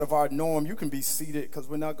of our norm. You can be seated because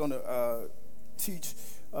we're not going to teach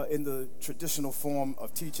in the traditional form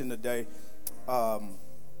of teaching today.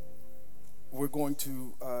 We're going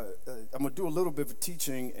to, I'm going to do a little bit of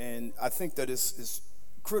teaching, and I think that it's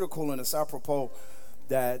critical and it's apropos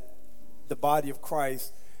that the body of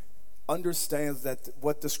Christ understands that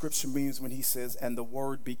what the scripture means when he says, and the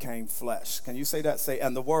word became flesh. Can you say that? Say,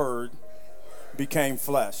 and the word became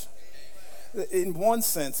flesh. In one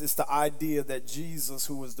sense, it's the idea that Jesus,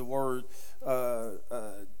 who was the Word,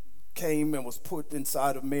 came and was put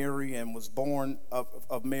inside of Mary and was born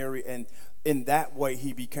of Mary, and in that way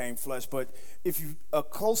he became flesh. But if you a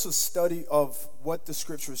closer study of what the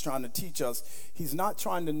Scripture is trying to teach us, he's not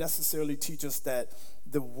trying to necessarily teach us that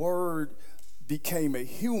the Word became a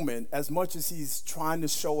human as much as he's trying to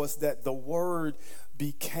show us that the Word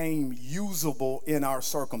became usable in our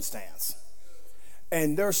circumstance.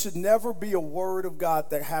 And there should never be a word of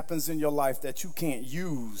God that happens in your life that you can't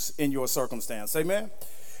use in your circumstance. Amen?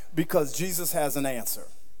 Because Jesus has an answer.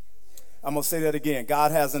 I'm going to say that again.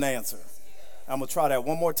 God has an answer. I'm going to try that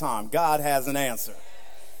one more time. God has an answer.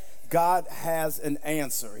 God has an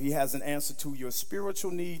answer. He has an answer to your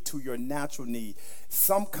spiritual need, to your natural need.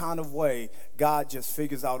 Some kind of way, God just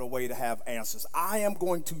figures out a way to have answers. I am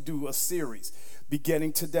going to do a series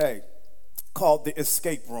beginning today called The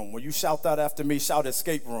Escape Room. Will you shout that after me? Shout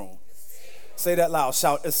escape room. Say that loud.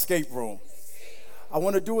 Shout escape room. I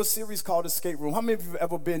want to do a series called Escape Room. How many of you have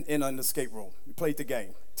ever been in an escape room? You played the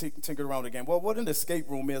game, tinkered around the game. Well, what an escape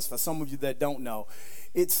room is, for some of you that don't know,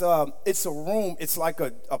 it's a room. It's like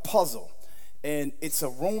a puzzle, and it's a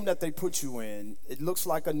room that they put you in. It looks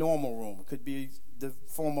like a normal room. It could be the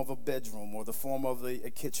form of a bedroom, or the form of a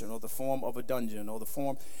kitchen, or the form of a dungeon, or the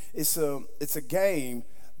form. It's a game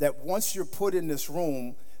that once you're put in this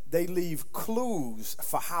room, they leave clues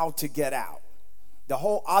for how to get out. The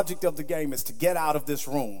whole object of the game is to get out of this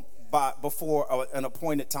room before an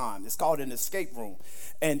appointed time. It's called an escape room.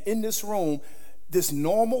 And in this room, this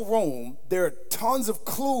normal room, there are tons of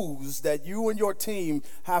clues that you and your team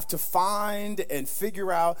have to find and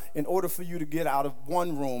figure out in order for you to get out of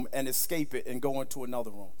one room and escape it and go into another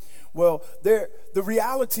room. Well, the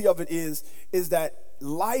reality of it is that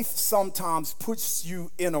life sometimes puts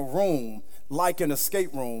you in a room like an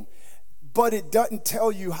escape room, but it doesn't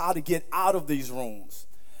tell you how to get out of these rooms.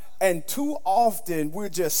 And too often we're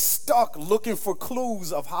just stuck looking for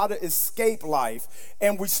clues of how to escape life,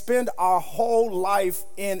 and we spend our whole life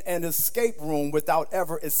in an escape room without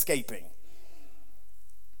ever escaping.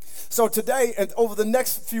 So today and over the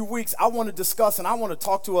next few weeks, I want to discuss and I want to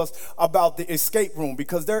talk to us about the escape room,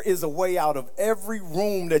 because there is a way out of every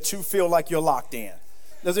room that you feel like you're locked in.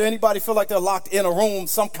 Does there anybody feel like they're locked in a room,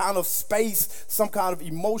 some kind of space, some kind of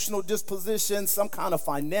emotional disposition, some kind of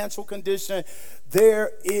financial condition?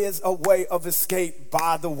 There is a way of escape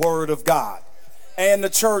by the word of God. And the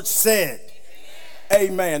church said,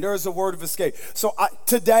 amen. There is a word of escape. So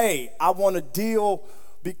today I want to deal,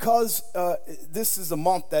 because this is a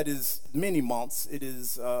month that is many months. It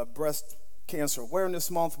is Breast Cancer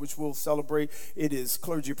Awareness Month, which we'll celebrate. It is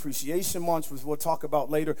Clergy Appreciation Month, which we'll talk about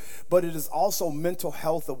later. But it is also Mental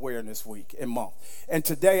Health Awareness Week and month. And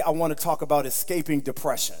today I want to talk about escaping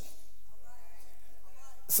depression.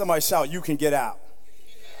 Somebody shout, you can get out.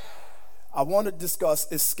 I want to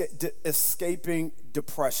discuss escaping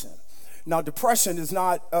depression. Now, depression is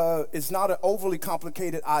not an overly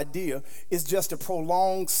complicated idea. It's just a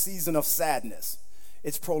prolonged season of sadness.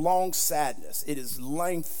 It's prolonged sadness. It is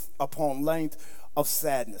length upon length of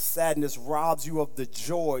sadness. Sadness robs you of the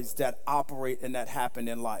joys that operate and that happen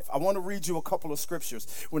in life. I want to read you a couple of scriptures.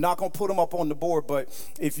 We're not going to put them up on the board, but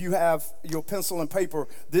if you have your pencil and paper,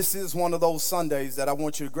 this is one of those Sundays that I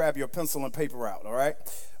want you to grab your pencil and paper out, all right?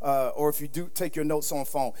 Or if you do, take your notes on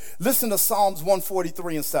phone. Listen to Psalms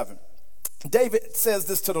 143:7. David says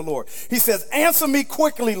this to the Lord. He says, answer me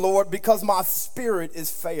quickly, Lord, because my spirit is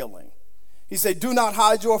failing. He said, do not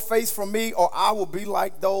hide your face from me, or I will be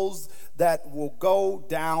like those that will go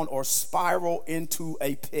down or spiral into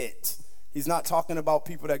a pit. He's not talking about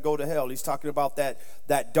people that go to hell. He's talking about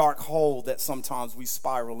that dark hole that sometimes we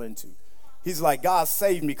spiral into. He's like, God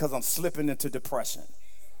saved me because I'm slipping into depression.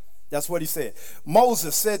 That's what he said.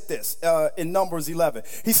 Moses said this in Numbers 11.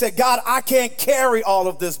 He said, God, I can't carry all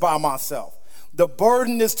of this by myself. The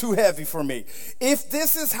burden is too heavy for me. If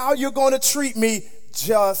this is how you're going to treat me,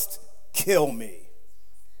 just kill me.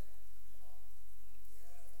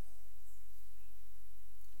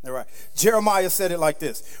 All right. Jeremiah said it like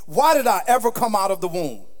this. Why did I ever come out of the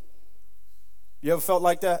womb? You ever felt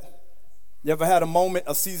like that? You ever had a moment,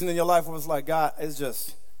 a season in your life where it's like, God, it's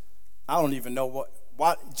just, I don't even know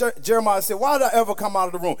Why, Jeremiah said, why did I ever come out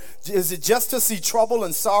of the room? Is it just to see trouble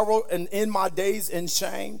and sorrow and end my days in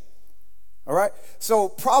shame? All right. So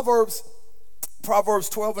Proverbs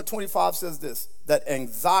 12:25 says this, that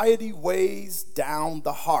anxiety weighs down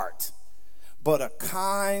the heart, but a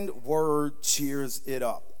kind word cheers it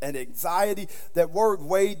up. And anxiety, that word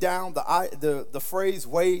weigh down, the phrase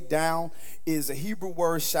weigh down is a Hebrew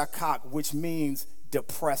word shakak, which means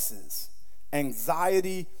depresses.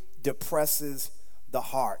 Anxiety depresses the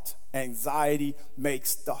heart. Anxiety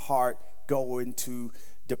makes the heart go into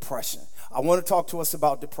depression. I want to talk to us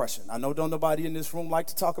about depression. I know don't nobody in this room like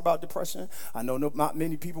to talk about depression. I know not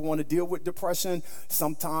many people want to deal with depression.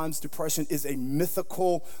 Sometimes depression is a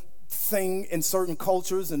mythical thing in certain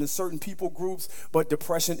cultures and in certain people groups, but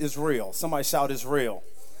depression is real. Somebody shout, "It's real."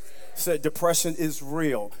 Said depression is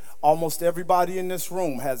real. Almost everybody in this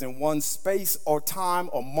room has in one space or time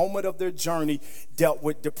or moment of their journey dealt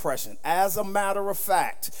with depression. As a matter of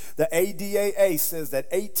fact, the ADAA says that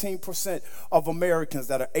 18% of Americans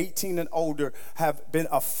that are 18 and older have been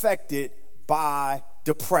affected by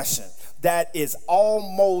depression. That is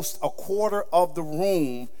almost a quarter of the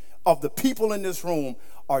room, of the people in this room,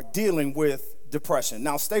 are dealing with depression.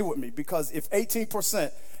 Now stay with me, because if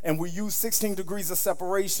 18% and we use 16 degrees of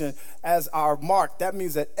separation as our mark, that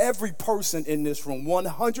means that every person in this room,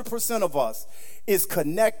 100% of us, is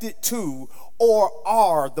connected to or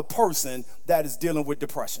are the person that is dealing with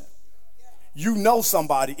depression. You know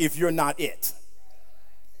somebody if you're not it.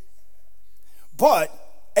 But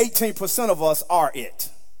 18% of us are it.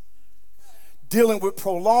 Dealing with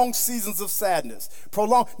prolonged seasons of sadness.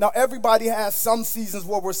 Now, everybody has some seasons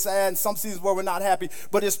where we're sad and some seasons where we're not happy,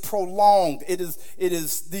 but it's prolonged. It is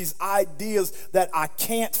these ideas that I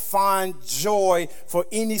can't find joy for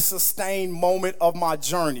any sustained moment of my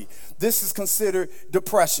journey. This is considered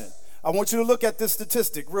depression. I want you to look at this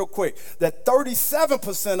statistic real quick, that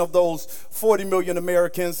 37% of those 40 million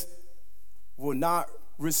Americans will not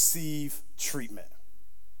receive treatment.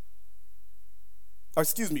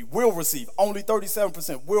 Will receive. Only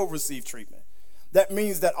 37% will receive treatment. That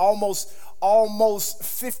means that almost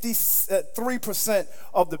 53%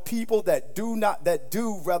 of the people that do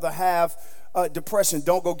rather have depression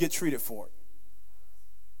don't go get treated for it.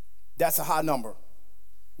 That's a high number.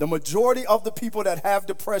 The majority of the people that have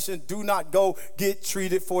depression do not go get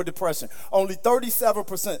treated for depression. Only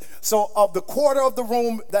 37%. So of the quarter of the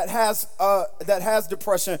room that has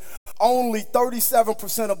depression, only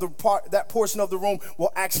 37% of that portion of the room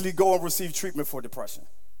will actually go and receive treatment for depression.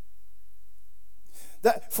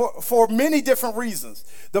 That for many different reasons.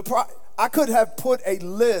 I could have put a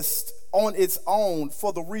list on its own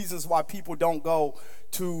for the reasons why people don't go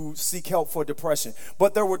to seek help for depression.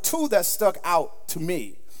 But there were two that stuck out to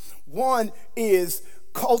me. One is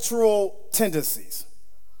cultural tendencies.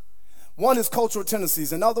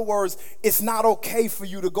 In other words, it's not okay for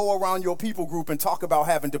you to go around your people group and talk about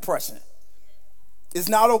having depression. It's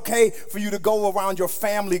not okay for you to go around your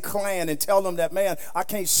family clan and tell them that, man, I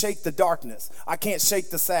can't shake the darkness. I can't shake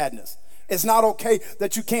the sadness. It's not okay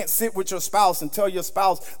that you can't sit with your spouse and tell your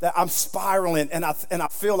spouse that I'm spiraling and I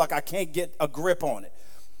feel like I can't get a grip on it.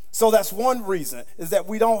 So that's one reason, is that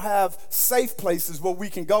we don't have safe places where we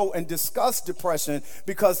can go and discuss depression,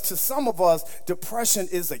 because to some of us, depression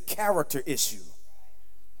is a character issue.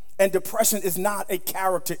 And depression is not a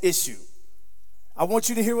character issue. I want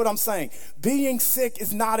you to hear what I'm saying. Being sick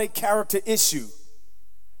is not a character issue.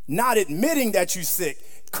 Not admitting that you're sick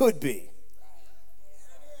could be.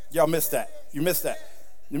 Y'all missed that. You missed that.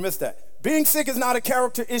 Being sick is not a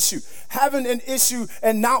character issue. Having an issue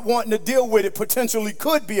and not wanting to deal with it potentially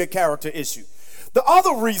could be a character issue. The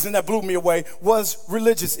other reason that blew me away was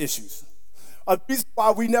religious issues. A reason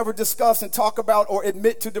why we never discuss and talk about or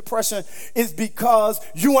admit to depression is because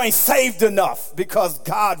you ain't saved enough, because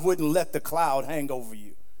God wouldn't let the cloud hang over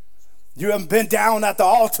you. You haven't been down at the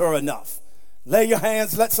altar enough.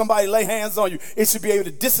 Let somebody lay hands on you. It should be able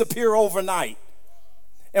to disappear overnight.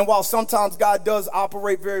 And while sometimes God does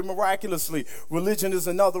operate very miraculously, religion is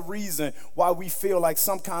another reason why we feel like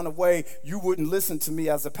some kind of way you wouldn't listen to me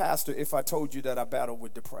as a pastor if I told you that I battle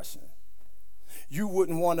with depression. You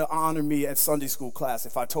wouldn't want to honor me at Sunday school class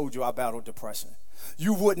if I told you I battled depression.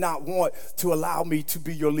 You would not want to allow me to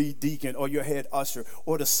be your lead deacon or your head usher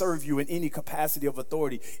or to serve you in any capacity of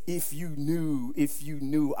authority if you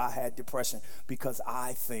knew I had depression, because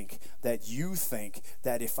I think that you think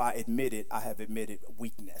that if I admit it, I have admitted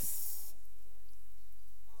weakness.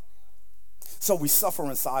 So we suffer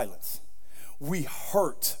in silence. We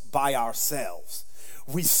hurt by ourselves.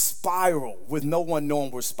 We spiral with no one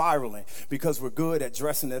knowing we're spiraling because we're good at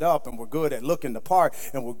dressing it up and we're good at looking the part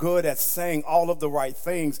and we're good at saying all of the right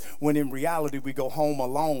things when in reality we go home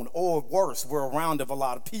alone, or worse, we're around of a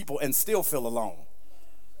lot of people and still feel alone.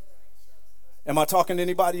 Am I talking to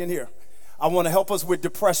anybody in here? I want to help us with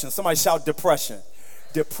depression. Somebody shout depression.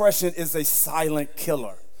 Depression is a silent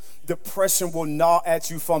killer. Depression will gnaw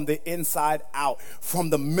at you from the inside out,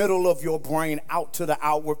 from the middle of your brain out to the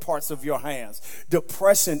outward parts of your hands.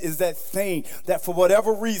 Depression is that thing that for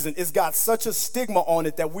whatever reason it's got such a stigma on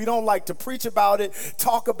it that we don't like to preach about it,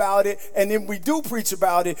 talk about it, and then we do preach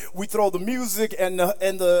about it, we throw the music and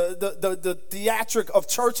the theatric of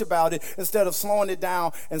church about it instead of slowing it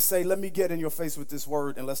down and say, let me get in your face with this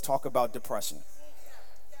word and let's talk about depression.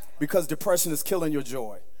 Because depression is killing your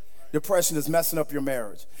joy. Depression is messing up your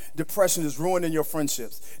marriage. Depression is ruining your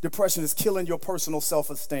friendships. Depression is killing your personal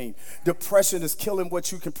self-esteem. Depression is killing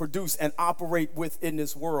what you can produce and operate with in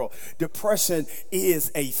this world. Depression is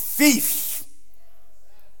a thief.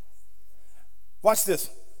 Watch this.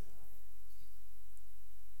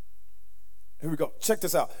 Here we go. Check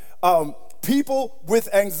this out. People with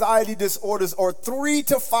anxiety disorders are 3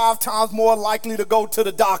 to 5 times more likely to go to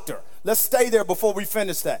the doctor. Let's stay there before we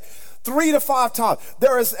finish that. 3 to 5 times.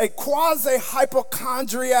 There is a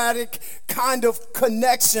quasi-hypochondriac kind of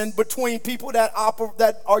connection between people that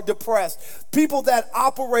are depressed. People that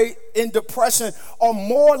operate in depression are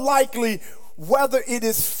more likely, whether it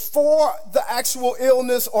is for the actual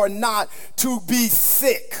illness or not, to be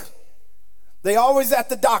sick. They always at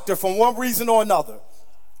the doctor for one reason or another.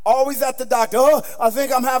 Always at the doctor. Oh, I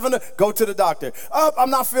think I'm having go to the doctor. Oh, I'm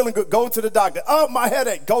not feeling good. Go to the doctor. Oh, my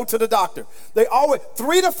headache. Go to the doctor. They always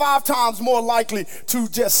 3 to 5 times more likely to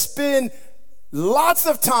just spend lots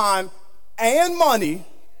of time and money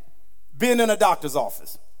being in a doctor's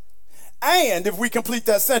office. And if we complete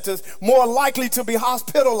that sentence, more likely to be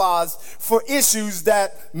hospitalized for issues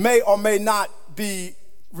that may or may not be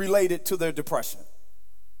related to their depression.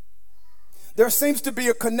 There seems to be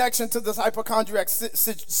a connection to this hypochondriac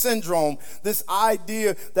syndrome, this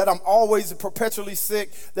idea that I'm always perpetually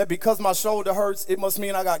sick, that because my shoulder hurts, it must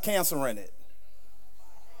mean I got cancer in it.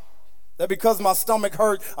 That because my stomach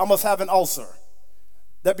hurt, I must have an ulcer.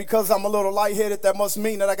 That because I'm a little lightheaded, that must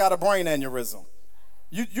mean that I got a brain aneurysm.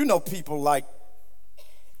 You know people like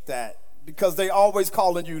that because they always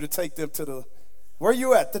calling you to take them to the, where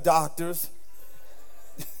you at? The doctors.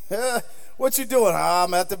 What you doing?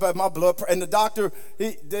 I'm at my blood pressure. And the doctor,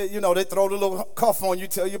 they throw the little cuff on you,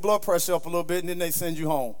 tell your blood pressure up a little bit, and then they send you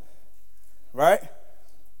home. Right?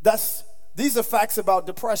 These are facts about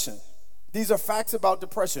depression. These are facts about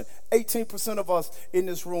depression. 18% of us in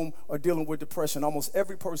this room are dealing with depression. Almost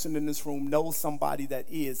every person in this room knows somebody that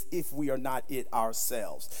is, if we are not it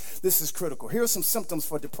ourselves. This is critical. Here are some symptoms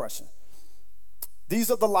for depression. These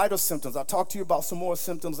are the lighter symptoms. I'll talk to you about some more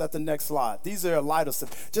symptoms at the next slide. These are lighter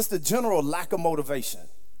symptoms. Just a general lack of motivation.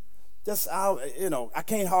 I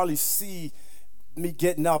can't hardly see me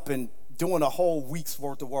getting up and doing a whole week's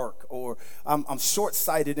worth of work, or I'm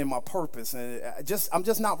short-sighted in my purpose, and I'm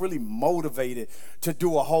just not really motivated to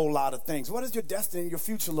do a whole lot of things. What does your destiny and your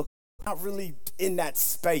future look like? Not really in that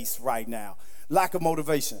space right now. Lack of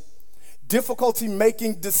motivation. Difficulty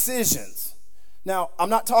making decisions. Now, I'm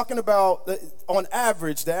not talking about, on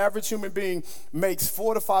average, the average human being makes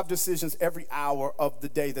 4 to 5 decisions every hour of the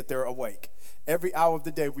day that they're awake. Every hour of the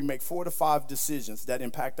day, we make 4 to 5 decisions that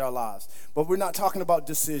impact our lives. But we're not talking about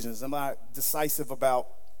decisions. Am I indecisive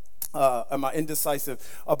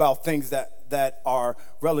about things that are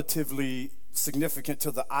relatively significant to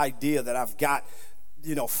the idea that I've got,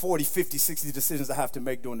 40, 50, 60 decisions I have to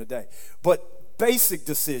make during the day. But basic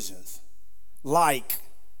decisions like,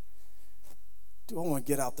 do I want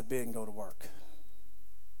to get out the bed and go to work?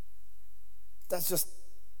 That's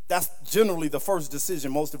generally the first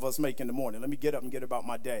decision most of us make in the morning. Let me get up and get about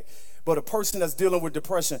my day. But a person that's dealing with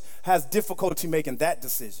depression has difficulty making that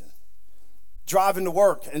decision. Driving to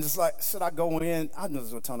work and just like, should I go in? I'm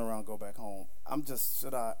just going to turn around and go back home. I'm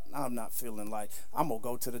not feeling like I'm going to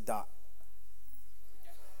go to the doctor.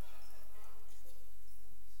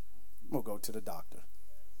 I'm going to go to the doctor.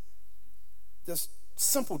 Just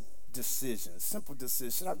simple decisions.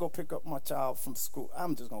 Should I go pick up my child from school?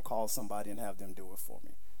 I'm just going to call somebody and have them do it for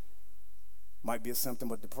me. Might be a symptom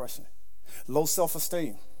of depression. Low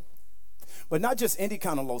self-esteem. But not just any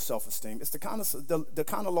kind of low self-esteem. It's the kind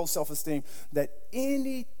of low self-esteem that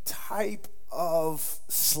any type of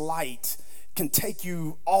slight can take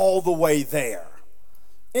you all the way there.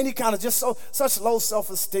 Any kind of such low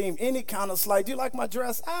self-esteem, any kind of slight. Do you like my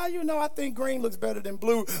dress? I think green looks better than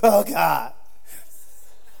blue. Oh, God.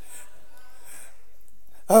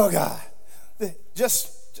 Oh, God.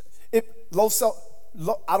 low self.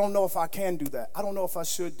 I don't know if I can do that. I don't know if I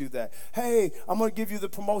should do that. Hey, I'm going to give you the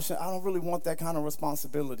promotion. I don't really want that kind of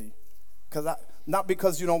responsibility. Not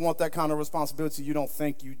because you don't want that kind of responsibility, you don't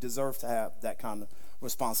think you deserve to have that kind of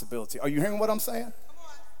responsibility. Are you hearing what I'm saying?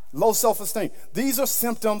 Low self-esteem. These are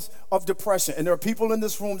symptoms of depression. And there are people in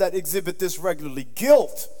this room that exhibit this regularly.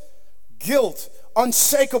 Guilt,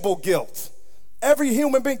 unshakable guilt. Every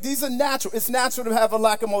human being, these are natural. It's natural to have a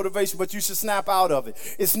lack of motivation, but you should snap out of it.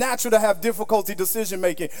 It's natural to have difficulty decision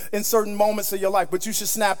making in certain moments of your life, but you should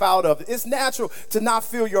snap out of it. It's natural to not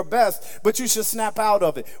feel your best, but you should snap out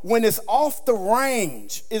of it. When it's off the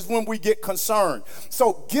range is when we get concerned.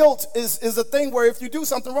 So guilt is a thing where if you do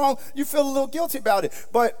something wrong, you feel a little guilty about it.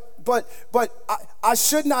 But I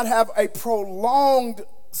should not have a prolonged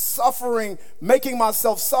suffering, making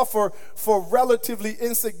myself suffer for relatively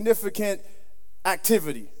insignificant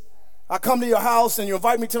activity. I come to your house and you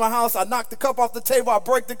invite me to my house. I knock the cup off the table. I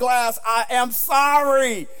break the glass. I am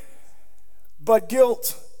sorry. But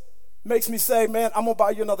guilt makes me say, man, I'm going to buy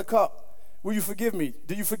you another cup. Will you forgive me?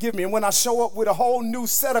 Do you forgive me? And when I show up with a whole new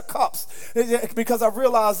set of cups, because I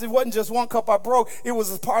realized it wasn't just one cup I broke, it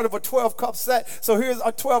was a part of a 12-cup set. So here's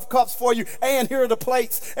 12 cups for you, and here are the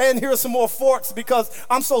plates, and here are some more forks, because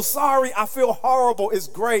I'm so sorry, I feel horrible. It's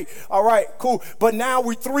great. All right, cool. But now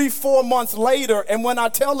we're 3-4 months later, and when I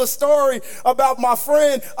tell the story about my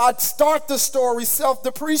friend, I start the story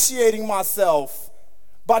self-depreciating myself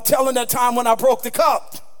by telling that time when I broke the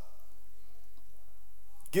cup.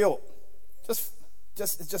 Guilt.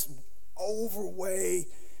 Just overweigh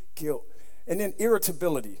guilt. And then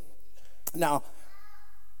irritability. Now,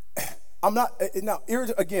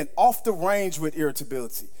 again, off the range with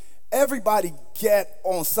irritability. Everybody get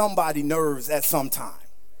on somebody's nerves at some time.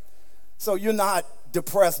 So you're not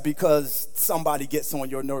depressed because somebody gets on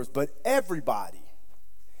your nerves, but everybody,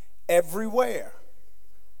 everywhere.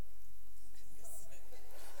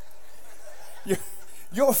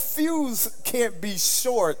 Your fuse can't be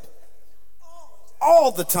short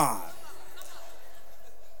all the time.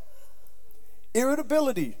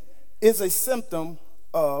 Irritability is a symptom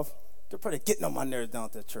of depression. Getting on my nerves down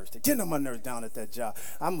at that church. They're getting on my nerves down at that job.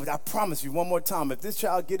 I promise you one more time, if this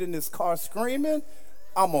child get in this car screaming,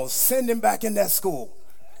 I'm going to send him back in that school.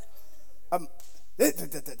 And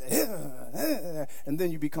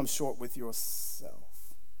then you become short with yourself.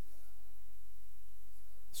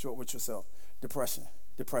 Short with yourself. Depression.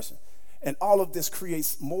 And all of this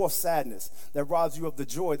creates more sadness that robs you of the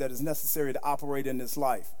joy that is necessary to operate in this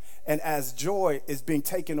life. And as joy is being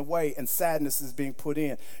taken away and sadness is being put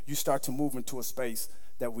in, you start to move into a space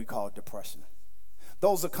that we call depression.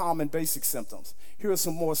 Those are common basic symptoms. Here are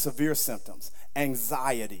some more severe symptoms.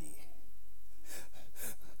 Anxiety.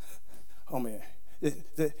 Oh, man.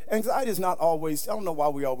 The anxiety is not always, I don't know why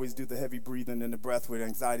we always do the heavy breathing and the breath with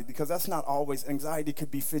anxiety, because that's not always, anxiety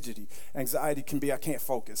could be fidgety. Anxiety can be, I can't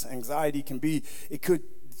focus. Anxiety can be, it could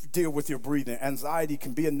deal with your breathing. Anxiety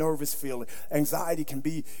can be a nervous feeling. Anxiety can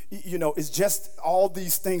be, it's just all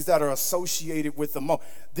these things that are associated with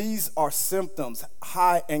these are symptoms.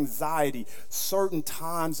 High anxiety, certain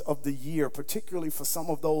times of the year, particularly for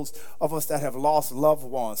some of those of us that have lost loved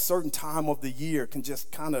ones, certain time of the year can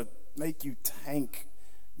just kind of make you tank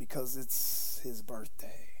because it's his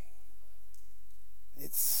birthday.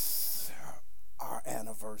 It's our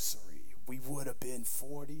anniversary. We would have been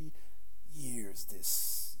 40 years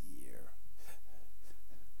this year.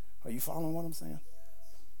 Are you following what I'm saying?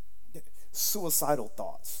 Suicidal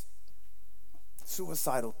thoughts.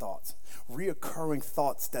 Reoccurring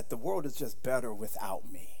thoughts that the world is just better without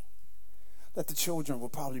me. That the children will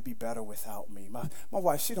probably be better without me. My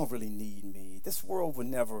wife, she don't really need me. This world would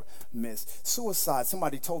never miss. Suicide,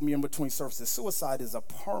 somebody told me in between services, suicide is a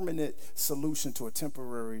permanent solution to a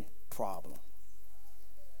temporary problem.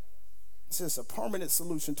 It's just a permanent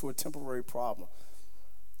solution to a temporary problem.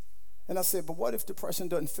 And I said, but what if depression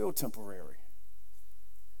doesn't feel temporary?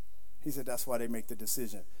 He said, that's why they make the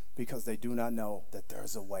decision, because they do not know that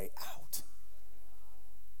there's a way out.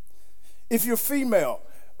 If you're female,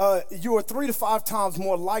 you are 3 to 5 times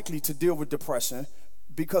more likely to deal with depression,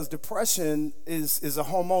 because depression is a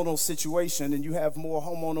hormonal situation, and you have more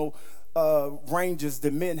hormonal ranges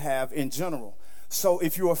than men have in general. So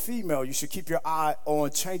if you're a female, you should keep your eye on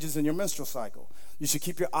changes in your menstrual cycle. You should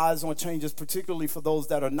keep your eyes on changes, particularly for those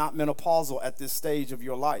that are not menopausal at this stage of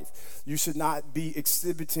your life. You should not be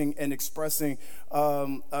exhibiting and expressing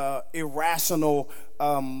irrational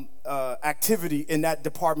activity in that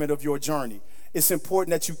department of your journey. It's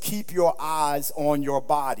important that you keep your eyes on your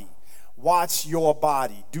body. Watch your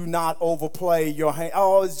body. Do not overplay your hand.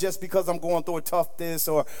 Oh, it's just because I'm going through a tough this,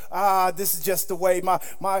 or this is just the way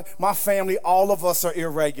my family, all of us are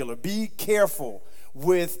irregular. Be careful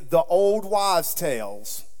with the old wives'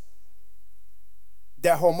 tales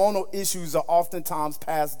that hormonal issues are oftentimes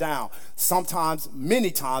passed down. Sometimes,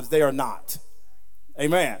 many times, they are not.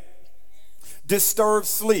 Amen. Disturbed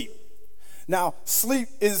sleep. Now, sleep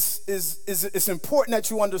it's important that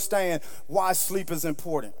you understand why sleep is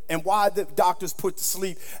important and why the doctors put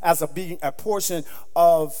sleep as being a portion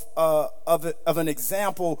of an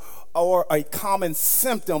example or a common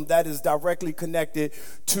symptom that is directly connected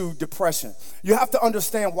to depression. You have to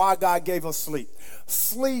understand why God gave us sleep.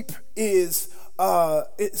 Sleep is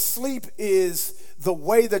the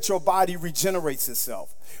way that your body regenerates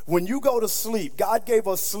itself. When you go to sleep, God gave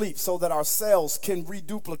us sleep so that our cells can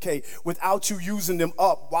reduplicate without you using them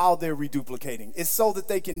up while they're reduplicating. It's so that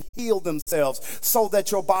they can heal themselves, so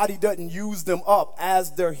that your body doesn't use them up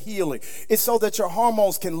as they're healing. It's so that your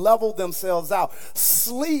hormones can level themselves out.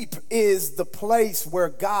 Sleep is the place where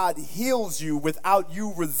God heals you without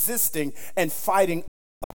you resisting and fighting.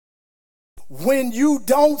 When you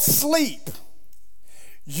don't sleep,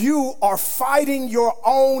 you are fighting your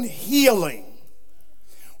own healing.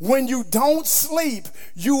 When you don't sleep,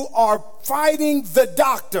 you are fighting the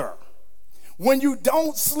doctor. When you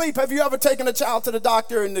don't sleep, have you ever taken a child to the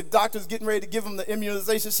doctor and the doctor's getting ready to give them the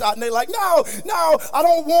immunization shot and they're like, no, I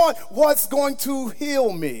don't want what's going to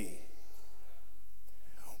heal me.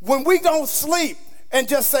 When we don't sleep, and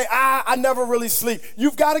just say, I never really sleep.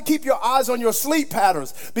 You've got to keep your eyes on your sleep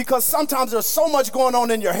patterns, because sometimes there's so much going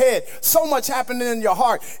on in your head, so much happening in your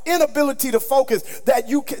heart, inability to focus that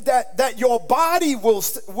your body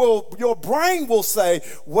your brain will say,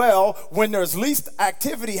 well, when there's least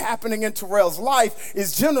activity happening in Terrell's life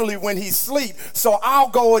is generally when he's asleep. So I'll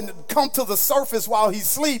go and come to the surface while he's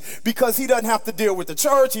asleep, because he doesn't have to deal with the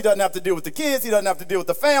church. He doesn't have to deal with the kids. He doesn't have to deal with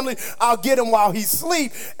the family. I'll get him while he's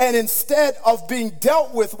asleep. And instead of being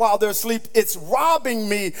dealt with while they're asleep, it's robbing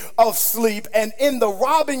me of sleep, and in the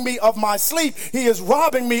robbing me of my sleep, he is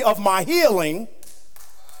robbing me of my healing.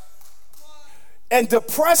 And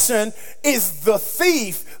depression is the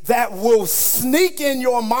thief that will sneak in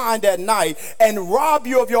your mind at night and rob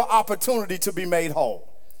you of your opportunity to be made whole.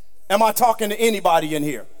 Am I talking to anybody in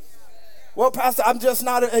here? Well, Pastor, I'm just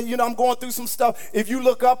not, I'm going through some stuff. If you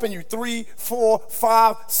look up and you 3, 4,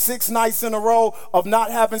 5, 6 nights in a row of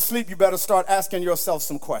not having sleep, you better start asking yourself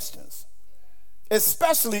some questions,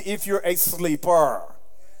 especially if you're a sleeper.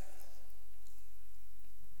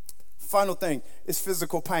 Final thing is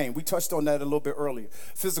physical pain. We touched on that a little bit earlier.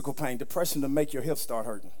 Physical pain, depression to make your hips start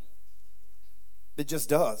hurting. It just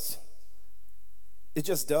does. It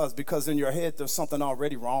just does, because in your head there's something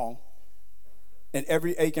already wrong. And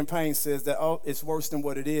every ache and pain says that, oh, it's worse than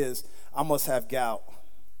what it is. I must have gout.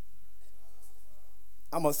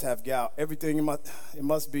 I must have gout. Everything, it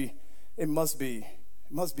must be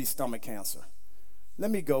stomach cancer.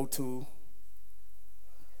 Let me go to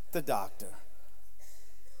the doctor.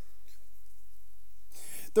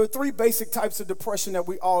 There are 3 basic types of depression that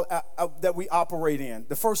we operate in.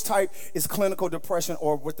 The first type is clinical depression,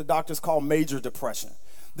 or what the doctors call major depression.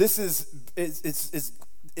 This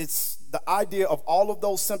it's the idea of all of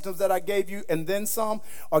those symptoms that I gave you and then some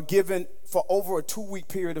are given for over a 2-week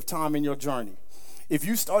period of time in your journey. If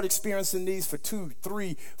you start experiencing these for 2,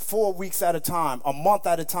 3, 4 weeks at a time, a month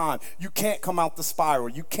at a time, you can't come out the spiral.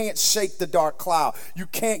 You can't shake the dark cloud. You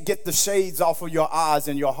can't get the shades off of your eyes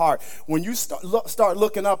and your heart. When you start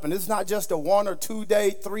looking up, and it's not just a 1 or 2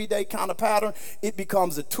 day, 3 day kind of pattern, it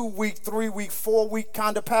becomes a 2-week, 3-week, 4-week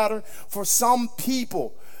kind of pattern. For some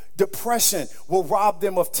people, depression will rob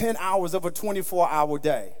them of 10 hours of a 24-hour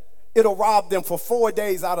day. It'll rob them for 4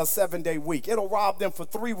 days out of a 7-day week. It'll rob them for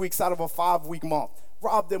 3 weeks out of a 5-week month.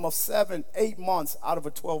 Rob them of 7, 8 months out of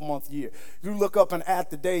a 12-month year. You look up and add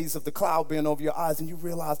the days of the cloud being over your eyes, and you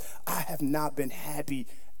realize, I have not been happy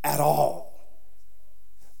at all.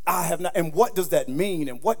 I have not. And what does that mean?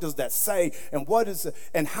 And what does that say? And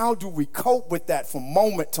and how do we cope with that from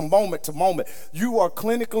moment to moment to moment? You will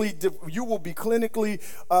be clinically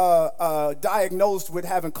diagnosed with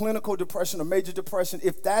having clinical depression or major depression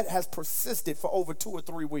if that has persisted for over 2 or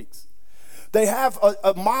 3 weeks. They have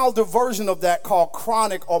a milder version of that called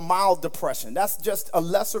chronic or mild depression. That's just a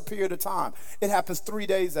lesser period of time. It happens 3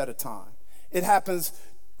 days at a time. It happens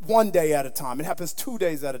 1 day at a time. It happens 2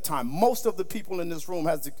 days at a time. Most of the people in this room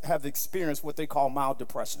have experienced what they call mild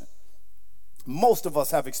depression. Most of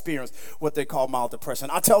us have experienced what they call mild depression.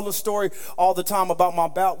 I tell the story all the time about my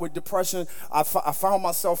bout with depression. I found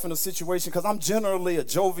myself in a situation because I'm generally a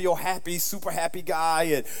jovial, happy, super happy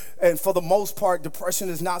guy. And for the most part, depression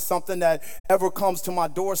is not something that ever comes to my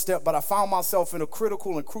doorstep. But I found myself in a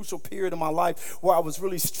critical and crucial period of my life where I was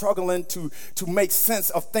really struggling to make sense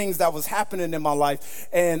of things that was happening in my life.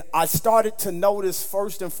 And I started to notice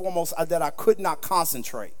first and foremost that I could not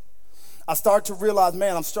concentrate. I started to realize,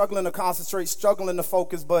 man, I'm struggling to concentrate, struggling to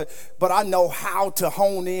focus, but I know how to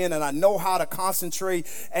hone in and I know how to concentrate.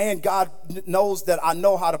 And God knows that I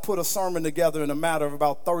know how to put a sermon together in a matter of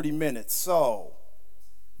about 30 minutes. So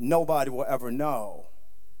nobody will ever know.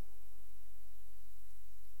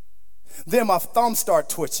 Then my thumb started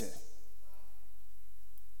twitching.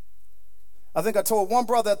 I think I told one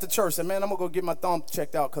brother at the church, that, man, I'm going to go get my thumb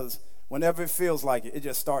checked out because whenever it feels like it, it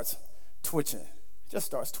just starts twitching. It just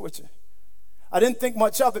starts twitching. I didn't think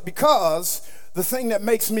much of it because the thing that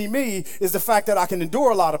makes me me is the fact that I can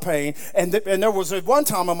endure a lot of pain. And there was one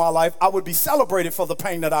time in my life I would be celebrated for the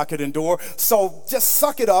pain that I could endure. So just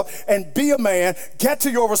suck it up and be a man. Get to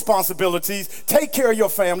your responsibilities. Take care of your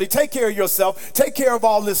family. Take care of yourself. Take care of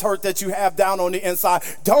all this hurt that you have down on the inside.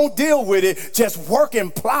 Don't deal with it. Just work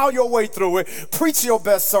and plow your way through it. Preach your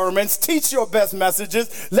best sermons. Teach your best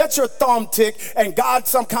messages. Let your thumb tick. And God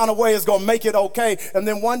some kind of way is going to make it okay. And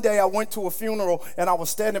then one day I went to a funeral and I was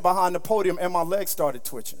standing behind the podium and my legs started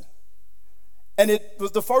twitching. And it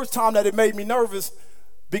was the first time that it made me nervous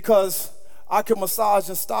because I could massage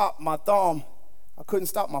and stop my thumb. I couldn't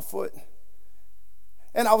stop my foot.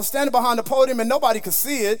 And I was standing behind the podium and nobody could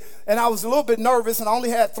see it. And I was a little bit nervous and I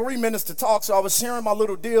only had 3 minutes to talk. So I was sharing my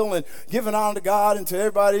little deal and giving honor to God and to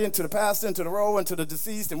everybody and to the pastor and to the row and to the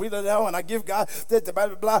deceased. And we let know and I give God that, blah,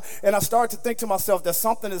 blah, blah. And I started to think to myself that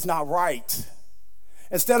something is not right.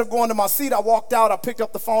 Instead of going to my seat, I walked out, I picked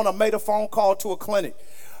up the phone, I made a phone call to a clinic.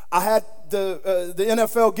 I had the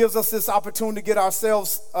NFL gives us this opportunity to get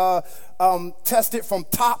ourselves tested from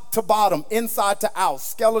top to bottom, inside to out,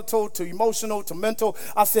 skeletal to emotional to mental.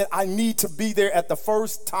 I said, I need to be there at the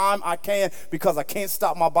first time I can because I can't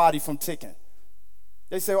stop my body from ticking.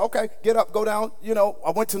 They say, okay, get up, go down. You know,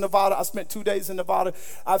 I went to Nevada. I spent 2 days in Nevada.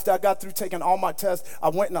 After I got through taking all my tests, I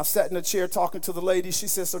went and I sat in a chair talking to the lady. She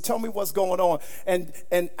said, so tell me what's going on.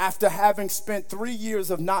 And after having spent 3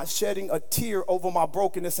 years of not shedding a tear over my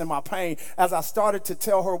brokenness and my pain, as I started to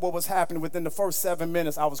tell her what was happening, within the first 7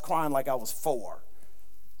 minutes, I was crying like I was 4.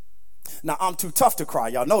 Now, I'm too tough to cry.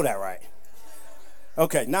 Y'all know that, right?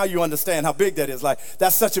 Okay, now you understand how big that is. Like,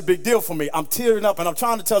 that's such a big deal for me. I'm tearing up, and I'm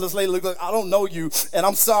trying to tell this lady, look, I don't know you, and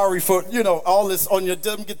I'm sorry for, all this on your,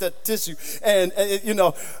 let me get that tissue, and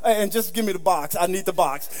just give me the box. I need the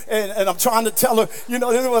box. And I'm trying to tell her, this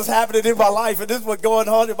is what's happening in my life, and this is what's going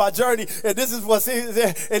on in my journey, and this is what's in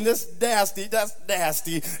there, and this nasty, that's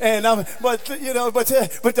nasty. And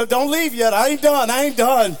but don't leave yet. I ain't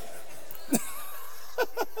done.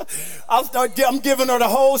 I'm giving her the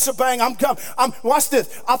whole shebang. Watch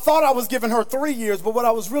this. I thought I was giving her 3 years, but what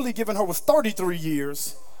I was really giving her was 33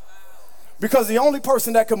 years. Because the only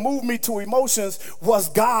person that could move me to emotions was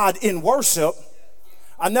God in worship.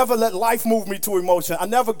 I never let life move me to emotion. I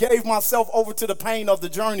never gave myself over to the pain of the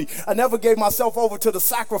journey. I never gave myself over to the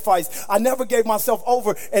sacrifice. I never gave myself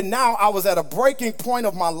over. And now I was at a breaking point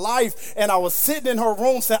of my life, and I was sitting in her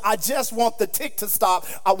room saying, I just want the tick to stop.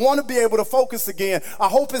 I want to be able to focus again. I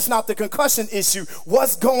hope it's not the concussion issue.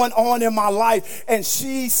 What's going on in my life? And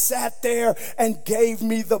she sat there and gave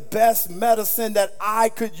me the best medicine that I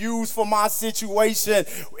could use for my situation.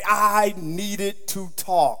 I needed to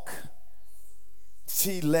talk.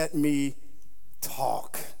 She let me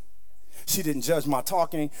talk. She didn't judge my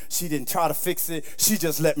talking. She didn't try to fix it. She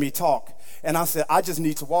just let me talk. And I said, I just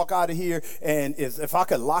need to walk out of here. And if I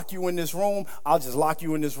could lock you in this room, I'll just lock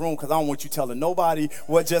you in this room because I don't want you telling nobody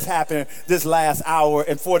what just happened this last hour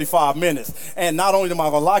and 45 minutes. And not only am I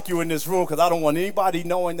going to lock you in this room because I don't want anybody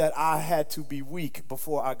knowing that I had to be weak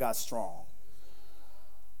before I got strong.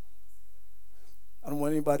 I don't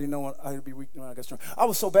want anybody knowing I would be weak when I got strong. I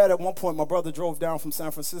was so bad at one point, my brother drove down from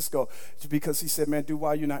San Francisco because he said, man, dude, why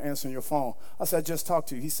are you not answering your phone? I said, I just talked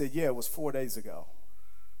to you. He said, yeah, it was 4 days ago.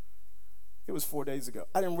 It was 4 days ago.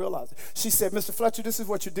 I didn't realize it. She said, Mr. Fletcher, this is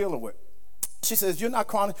what you're dealing with. She says, you're not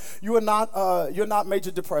chronic, you're not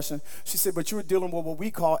major depression. She said, but you're dealing with what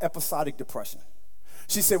we call episodic depression.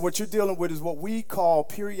 She said, what you're dealing with is what we call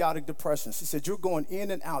periodic depression. She said, you're going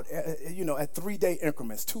in and out, at 3-day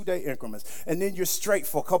increments, 2-day increments, and then you're straight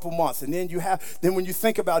for a couple months. And then then when you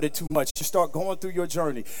think about it too much, you start going through your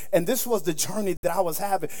journey. And this was the journey that I was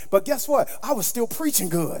having. But guess what? I was still preaching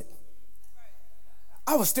good.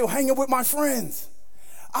 I was still hanging with my friends.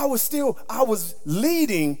 I was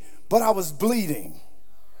leading, but I was bleeding.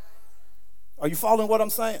 Are you following what I'm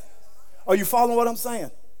saying? Are you following what I'm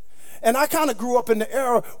saying? And I kind of grew up in the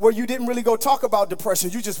era where you didn't really go talk about depression.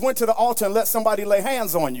 You just went to the altar and let somebody lay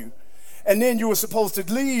hands on you. And then you were supposed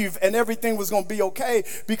to leave and everything was going to be okay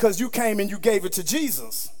because you came and you gave it to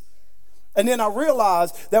Jesus. And then I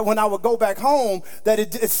realized that when I would go back home, that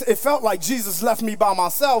it felt like Jesus left me by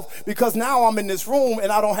myself, because now I'm in this room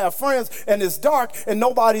and I don't have friends and it's dark and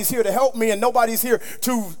nobody's here to help me and nobody's here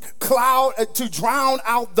to drown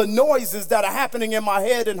out the noises that are happening in my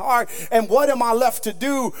head and heart. And what am I left to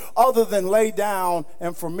do other than lay down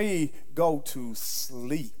and, for me, go to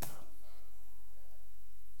sleep?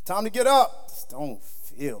 Time to get up. Just don't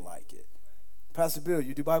feel like it. Pastor Bill,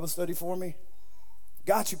 you do Bible study for me?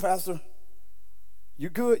 Got you, Pastor. You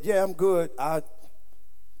good? Yeah, I'm good. I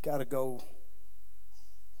got to go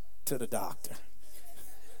to the doctor.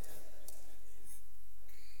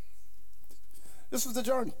 This was the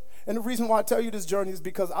journey. And the reason why I tell you this journey is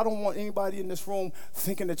because I don't want anybody in this room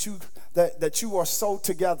thinking that you are so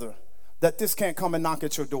together that this can't come and knock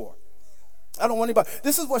at your door. I don't want anybody.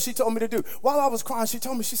 This is what she told me to do. While I was crying, she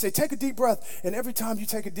told me, she said, take a deep breath. And every time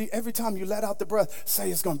you let out the breath, say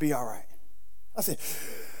it's going to be all right. I said,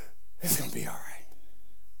 it's going to be all right.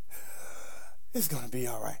 It's going to be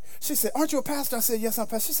all right. She said, aren't you a pastor? I said, yes, I'm a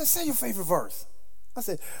pastor. She said, say your favorite verse. I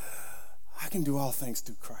said, I can do all things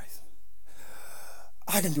through Christ.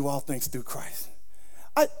 I can do all things through Christ.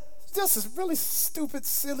 This is really stupid,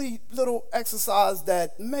 silly little exercise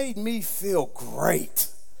that made me feel great.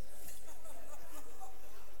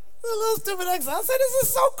 A little stupid exercise. I said, this is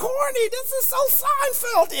so corny. This is so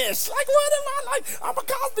Seinfeld-ish. Like, what am I like? I'm a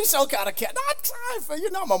Cosby Show kind of cat. Not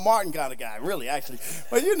Seinfeld. I'm a Martin kind of guy, really, actually.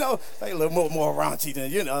 But, they a little more raunchy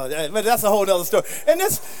than, but that's a whole other story. And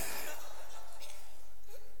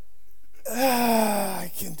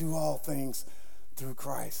I can do all things through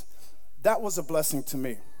Christ. That was a blessing to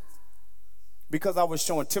me because I was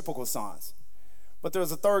showing typical signs. But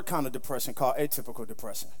there's a third kind of depression called atypical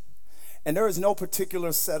depression. And there is no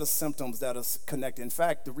particular set of symptoms that is connected. In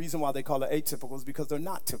fact, the reason why they call it atypical is because they're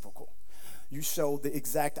not typical. You show the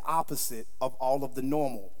exact opposite of all of the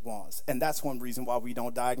normal ones. And that's one reason why we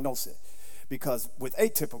don't diagnose it. Because with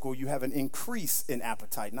atypical, you have an increase in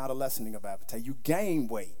appetite, not a lessening of appetite. You gain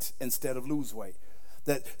weight instead of lose weight.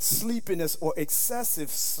 That sleepiness or excessive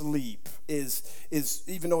sleep is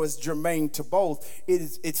even though it's germane to both,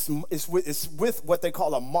 it's with what they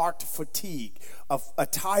call a marked fatigue, a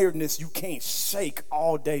tiredness you can't shake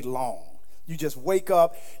all day long. You just wake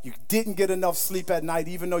up, you didn't get enough sleep at night,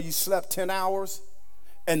 even though you slept 10 hours,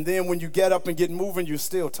 and then when you get up and get moving, you're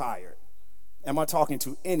still tired. Am I talking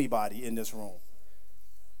to anybody in this room?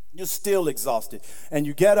 You're still exhausted, and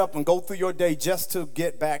you get up and go through your day just to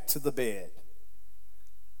get back to the bed.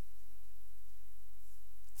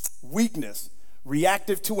 Weakness,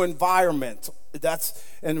 reactive to environment.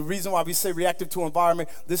 And the reason why we say reactive to environment,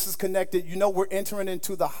 this is connected. We're entering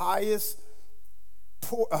into the highest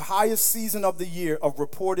season of the year of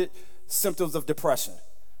reported symptoms of depression,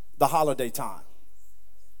 the holiday time.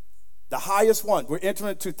 The highest one. We're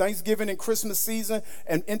entering into Thanksgiving and Christmas season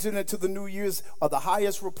and entering into the New Year's are the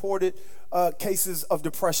highest reported cases of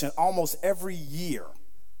depression almost every year.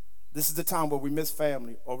 This is the time where we miss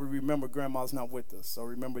family, or we remember grandma's not with us, or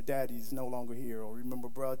remember daddy's no longer here, or remember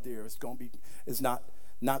brother it's not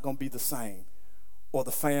going to be the same, or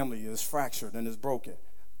the family is fractured and is broken,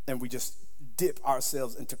 and we just dip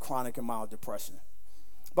ourselves into chronic and mild depression.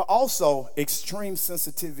 But also extreme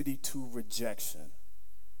sensitivity to rejection.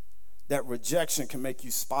 That rejection can make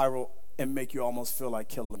you spiral and make you almost feel like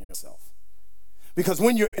killing yourself. Because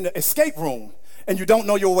when you're in the escape room and you don't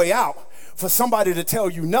know your way out, for somebody to tell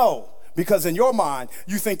you no, because in your mind,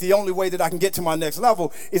 you think the only way that I can get to my next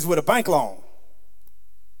level is with a bank loan.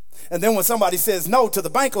 And then when somebody says no to the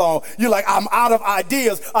bank loan, you're like, I'm out of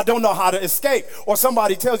ideas. I don't know how to escape. Or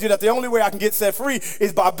somebody tells you that the only way I can get set free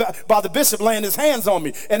is by the bishop laying his hands on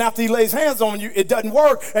me. And after he lays hands on you, it doesn't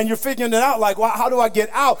work. And you're figuring it out like, well, how do I get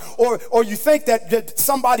out? Or you think that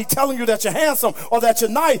somebody telling you that you're handsome or that you're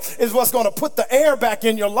nice is what's going to put the air back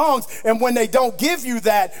in your lungs. And when they don't give you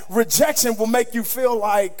that, rejection will make you feel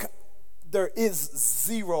like there is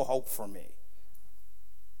zero hope for me.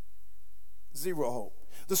 Zero hope.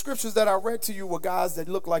 The scriptures that I read to you were guys that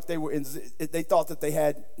looked like they thought that they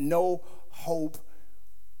had no hope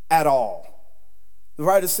at all. The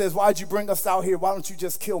writer says, why'd you bring us out here? Why don't you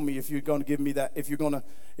just kill me if you're going to give me that, if you're going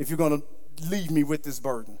to leave me with this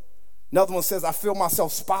burden? Another one says, I feel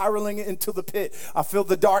myself spiraling into the pit. I feel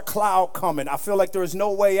the dark cloud coming. I feel like there is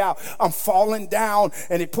no way out. I'm falling down,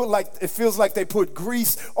 and it feels like they put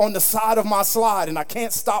grease on the side of my slide, and I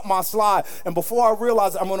can't stop my slide. And before I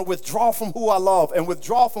realize it, I'm going to withdraw from who I love, and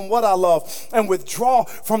withdraw from what I love, and withdraw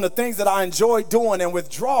from the things that I enjoy doing, and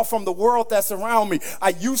withdraw from the world that's around me. I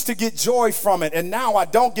used to get joy from it, and now I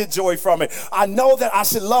don't get joy from it. I know that I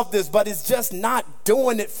should love this, but it's just not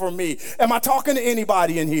doing it for me. Am I talking to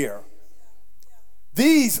anybody in here?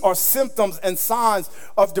 These are symptoms and signs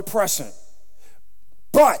of depression.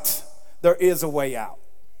 But there is a way out.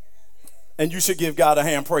 And you should give God a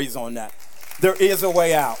hand praise on that. There is a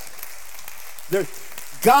way out.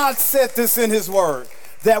 God said this in his word,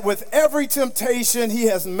 that with every temptation, he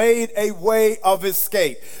has made a way of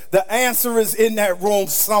escape. The answer is in that room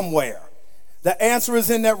somewhere. The answer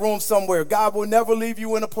is in that room somewhere. God will never leave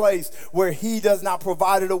you in a place where he does not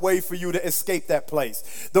provide a way for you to escape that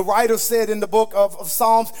place. The writer said in the book of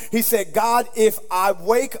Psalms, he said, God, if I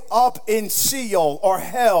wake up in Sheol or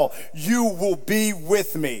hell, you will be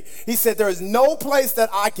with me. He said, there is no place that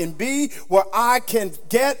I can be where I can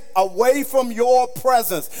get away from your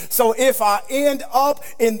presence. So if I end up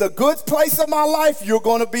in the good place of my life, you're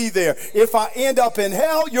going to be there. If I end up in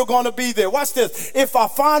hell, you're going to be there. Watch this. If I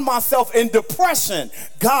find myself in depression,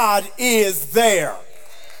 God is there.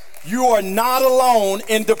 You are not alone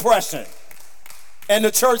in depression. And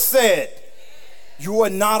the church said, you are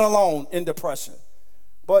not alone in depression.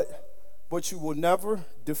 But you will never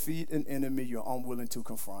defeat an enemy you're unwilling to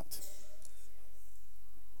confront.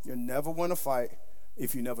 You'll never win a fight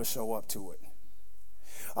if you never show up to it.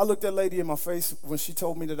 I looked that lady in my face when she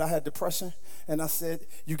told me that I had depression, and I said,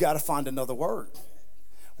 you got to find another word.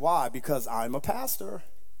 Why? Because I'm a pastor.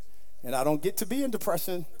 And I don't get to be in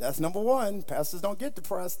depression. That's number one. Pastors don't get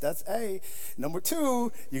depressed. That's A. Number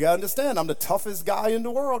two, you got to understand, I'm the toughest guy in the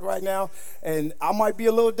world right now. And I might be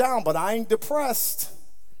a little down, but I ain't depressed.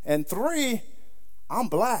 And three, I'm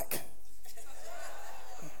black.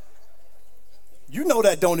 You know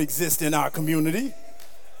that don't exist in our community.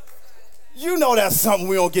 You know that's something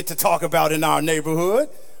we don't get to talk about in our neighborhood.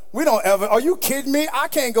 We don't ever, are you kidding me? I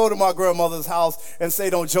can't go to my grandmother's house and say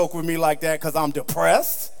don't joke with me like that because I'm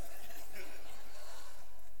depressed.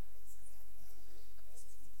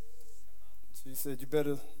 She said, you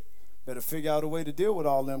better figure out a way to deal with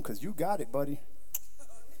all them because you got it, buddy.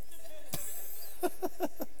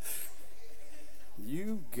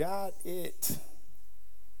 You got it.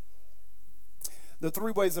 The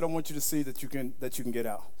three ways that I want you to see that you can get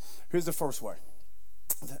out. Here's the first way.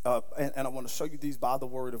 And I want to show you these by the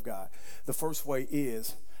word of God. The first way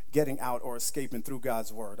is getting out or escaping through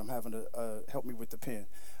God's word. I'm having to help me with the pen.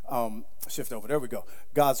 Shift over. There we go.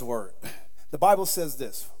 God's word. The Bible says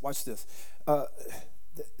this. Watch this.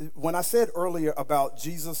 When I said earlier about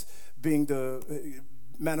Jesus being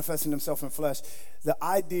manifesting himself in flesh, the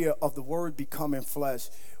idea of the word becoming flesh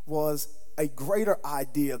was a greater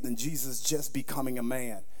idea than Jesus just becoming a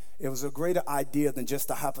man. It was a greater idea than just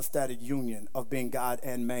the hypostatic union of being God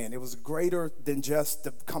and man. It was greater than just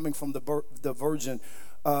the coming from the virgin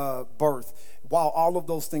birth. While all of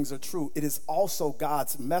those things are true, it is also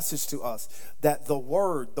God's message to us that the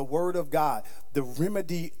word of God, the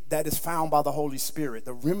remedy that is found by the Holy Spirit,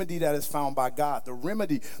 the remedy that is found by God, the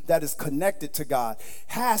remedy that is connected to God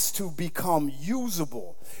has to become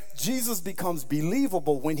usable. Jesus becomes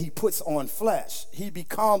believable when he puts on flesh. He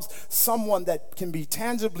becomes someone that can be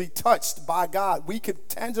tangibly touched by God. We could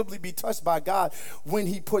tangibly be touched by God when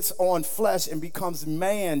he puts on flesh and becomes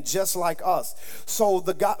man just like us. So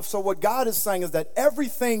what God is saying is that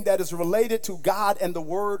everything that is related to God and the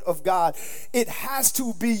word of God, it has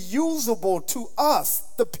to be usable to us,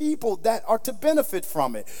 the people that are to benefit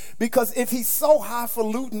from it. Because if he's so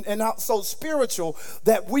highfalutin and so spiritual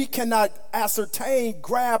that we cannot ascertain,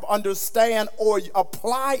 grab, understand, or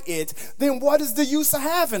apply it, then what is the use of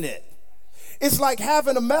having it? It's like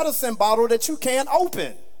having a medicine bottle that you can't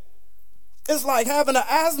open. It's like having an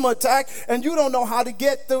asthma attack and you don't know how to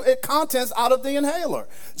get the contents out of the inhaler.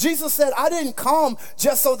 Jesus said, I didn't come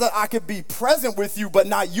just so that I could be present with you, but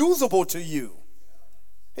not usable to you.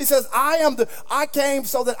 He says, I came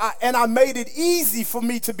so that I made it easy for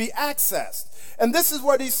me to be accessed. And this is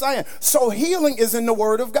what he's saying. So healing is in the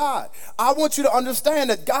word of God. I want you to understand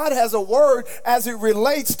that God has a word as it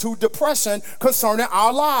relates to depression concerning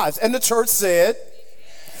our lives. And the church said,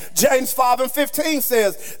 James 5:15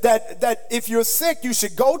 says that if you're sick, you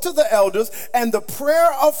should go to the elders, and the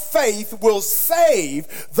prayer of faith will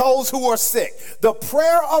save those who are sick. The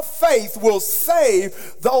prayer of faith will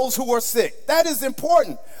save those who are sick. That is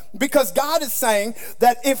important, because God is saying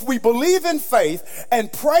that if we believe in faith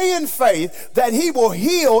and pray in faith, that he will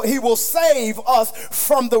heal, he will save us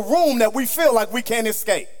from the room that we feel like we can't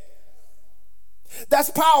escape. That's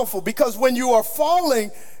powerful, because when you are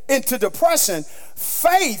falling into depression,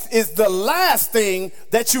 faith is the last thing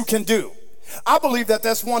that you can do. I believe that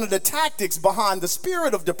that's one of the tactics behind the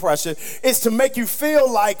spirit of depression, is to make you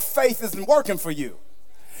feel like faith isn't working for you.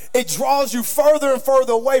 It draws you further and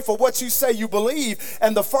further away from what you say you believe,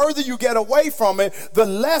 and the further you get away from it, the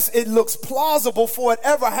less it looks plausible for it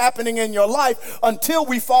ever happening in your life, until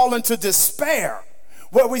we fall into despair,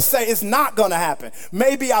 where we say it's not going to happen.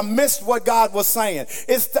 Maybe I missed what God was saying.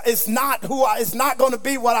 It's not going to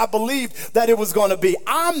be what I believed that it was going to be.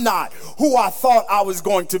 I'm not who I thought I was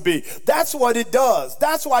going to be. That's what it does.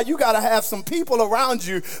 That's why you got to have some people around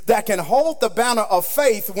you that can hold the banner of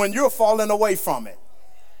faith when you're falling away from it.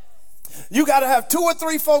 You got to have 2 or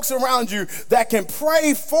 3 folks around you that can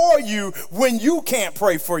pray for you when you can't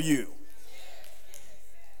pray for you.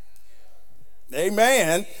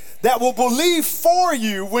 Amen. That will believe for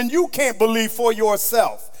you when you can't believe for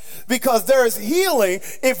yourself. Because there is healing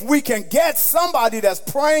if we can get somebody that's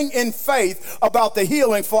praying in faith about the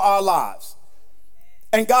healing for our lives.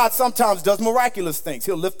 And God sometimes does miraculous things.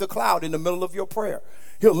 He'll lift the cloud in the middle of your prayer.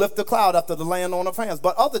 He'll lift the cloud after the laying on of hands.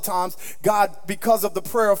 But other times, God, because of the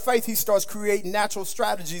prayer of faith, he starts creating natural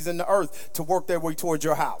strategies in the earth to work their way towards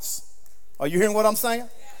your house. Are you hearing what I'm saying?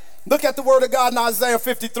 Look at the word of God in Isaiah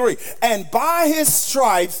 53. And by his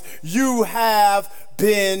stripes you have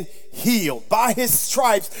been healed. By his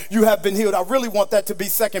stripes you have been healed. I really want that to be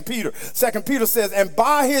 2 Peter. 2 Peter says, and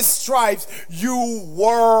by his stripes you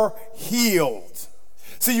were healed.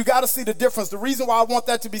 See, you got to see the difference. The reason why I want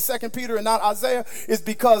that to be 2 Peter and not Isaiah is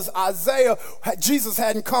because Jesus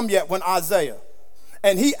hadn't come yet when Isaiah.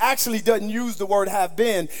 And he actually doesn't use the word have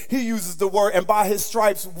been. He uses the word, and by his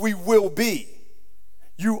stripes we will be.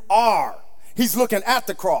 You are. He's looking at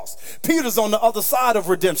the cross. Peter's on the other side of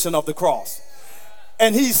redemption of the cross.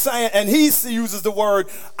 And he's saying, and he uses the word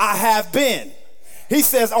I have been. He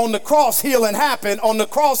says on the cross healing happened, on the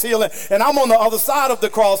cross healing, and I'm on the other side of the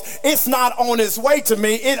cross. It's not on its way to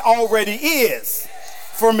me. It already is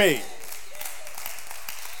for me.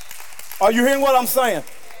 Are you hearing what I'm saying?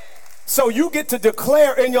 So you get to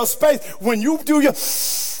declare in your space, when you do your,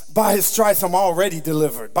 by his stripes I'm already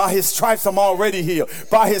delivered. By his stripes I'm already healed.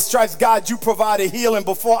 By his stripes, God, you provided healing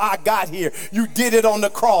before I got here. You did it on the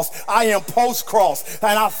cross. I am post-cross.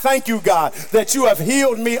 And I thank you, God, that you have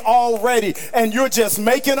healed me already. And you're just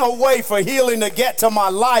making a way for healing to get to my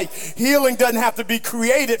life. Healing doesn't have to be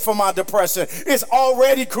created for my depression. It's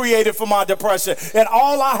already created for my depression. And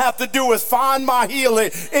all I have to do is find my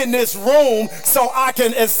healing in this room so I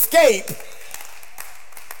can escape.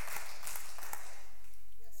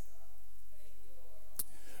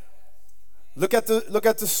 Look at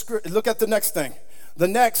the next thing. The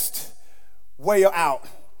next way out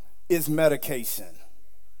is medication.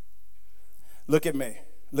 Look at me.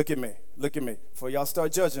 Look at me. Look at me. Before y'all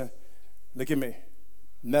start judging, look at me.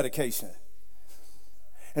 Medication.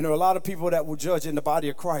 And there are a lot of people that will judge in the body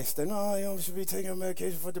of Christ. They know, you should be taking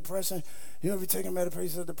medication for depression. You don't be taking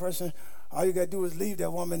medication for depression. All you got to do is leave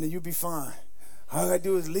that woman and you'll be fine. All you got to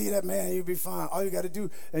do is leave that man and you'll be fine. All you got to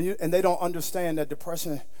do, and they don't understand that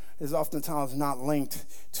depression is oftentimes not linked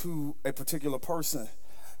to a particular person.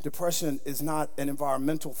 Depression is not an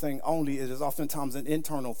environmental thing only. It is oftentimes an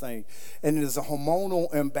internal thing. And it is a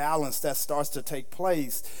hormonal imbalance that starts to take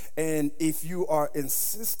place. And if you are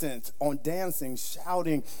insistent on dancing,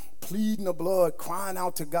 shouting, pleading the blood, crying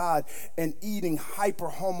out to God, and eating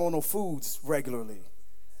hyper-hormonal foods regularly,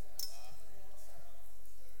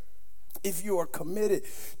 if you are committed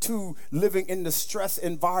to living in the stress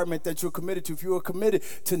environment that you're committed to, if you are committed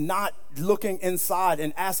to not looking inside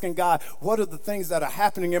and asking God, what are the things that are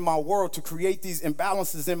happening in my world to create these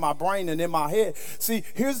imbalances in my brain and in my head? See,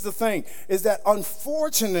 here's the thing, is that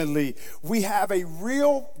unfortunately, we have a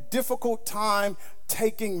real difficult time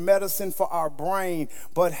taking medicine for our brain.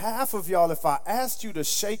 But half of y'all, if I asked you to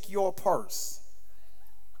shake your purse,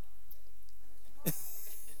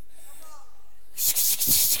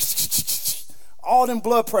 all them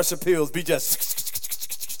blood pressure pills be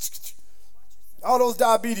just, all those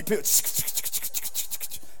diabetes pills.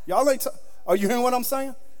 Y'all ain't, are you hearing what I'm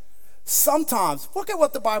saying? Sometimes, look at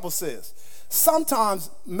what the Bible says. Sometimes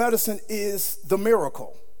medicine is the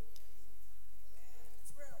miracle.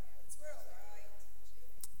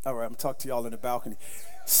 All right, I'm talking to y'all in the balcony.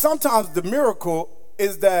 sometimes the miracle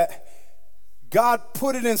is that God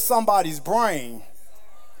put it in somebody's brain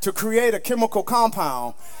to create a chemical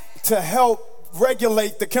compound to help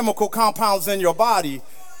regulate the chemical compounds in your body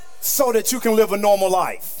so that you can live a normal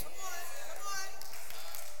life.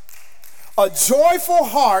 A joyful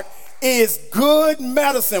heart is good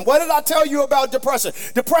medicine. What did I tell you about depression?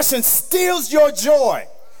 Depression steals your joy.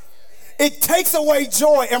 It takes away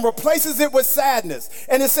joy and replaces it with sadness.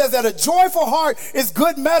 And it says that a joyful heart is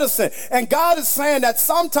good medicine. And God is saying that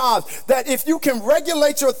sometimes that if you can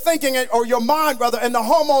regulate your thinking or your mind, rather, and the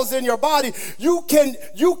hormones in your body, you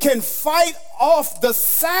can fight off the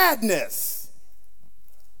sadness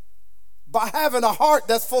by having a heart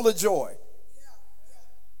that's full of joy.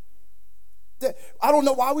 I don't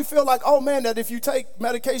know why we feel like, oh man, that if you take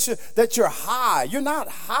medication that you're high. You're not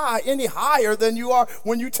high any higher than you are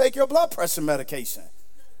when you take your blood pressure medication.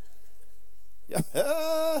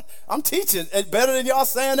 I'm teaching it better than y'all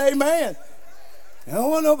saying amen. I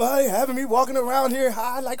don't want nobody having me walking around here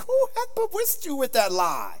high. Like, who had bewitched you with that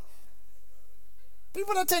lie?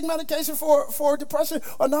 People that take medication for depression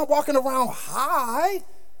are not walking around high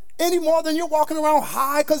any more than you're walking around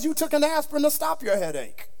high because you took an aspirin to stop your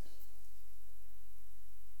headache.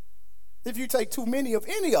 If you take too many of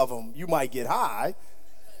any of them, you might get high.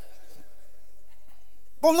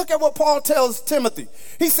 But look at what Paul tells Timothy.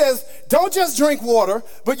 He says, don't just drink water,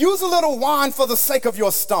 but use a little wine for the sake of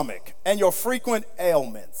your stomach and your frequent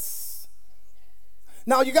ailments.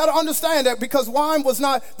 Now, you got to understand that because wine was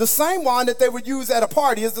not the same wine that they would use at a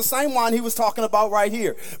party is the same wine he was talking about right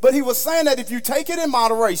here. But he was saying that if you take it in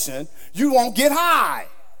moderation, you won't get high.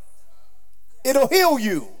 It'll heal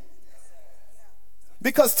you.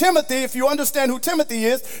 Because Timothy, if you understand who Timothy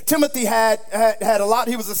is, Timothy had a lot.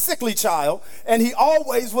 He was a sickly child, and he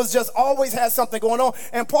always had something going on.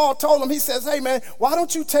 And Paul told him, he says, hey man, why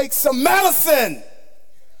don't you take some medicine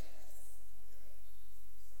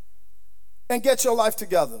and get your life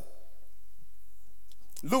together?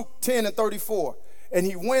 Luke 10:34, and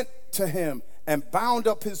he went to him and bound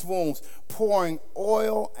up his wounds, pouring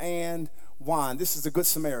oil and wine. This is the Good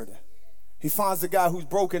Samaritan. He finds the guy who's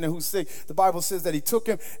broken and who's sick. The Bible says that he took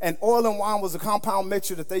him, and oil and wine was a compound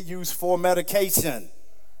mixture that they used for medication.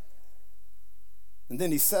 And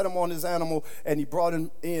then he set him on his animal, and he brought him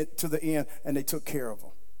in to the inn, and they took care of him.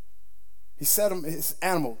 He set him, his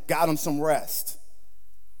animal, got him some rest.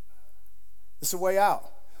 It's a way out.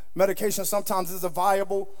 Medication sometimes is a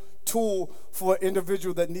viable tool for an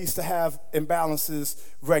individual that needs to have imbalances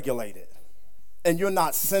regulated. And you're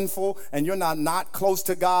not sinful, and you're not close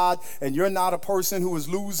to God, and you're not a person who is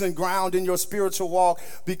losing ground in your spiritual walk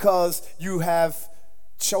because you have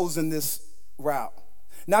chosen this route.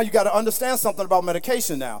 Now you got to understand something about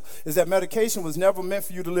medication now, is that medication was never meant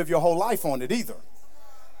for you to live your whole life on it either.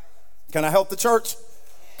 Can I help the church?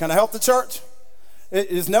 Can I help the church? It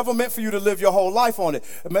is never meant for you to live your whole life on it.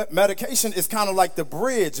 Medication is kind of like the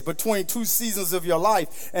bridge between two seasons of your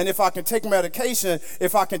life. And if I can take medication,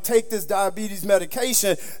 if I can take this diabetes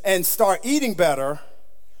medication and start eating better,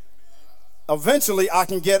 eventually I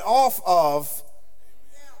can get off of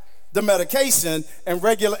the medication and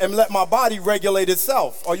let my body regulate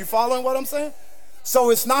itself. Are you following what I'm saying?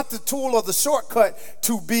 So it's not the tool or the shortcut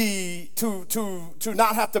to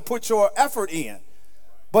not have to put your effort in.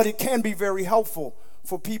 But it can be very helpful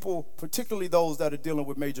for people, particularly those that are dealing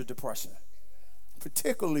with major depression.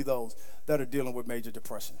 Particularly those that are dealing with major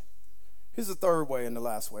depression. Here's the third way and the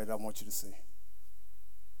last way that I want you to see.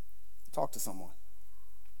 Talk to someone.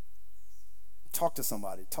 Talk to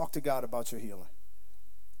somebody. Talk to God about your healing.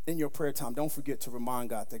 In your prayer time, don't forget to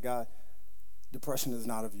remind God that, God, depression is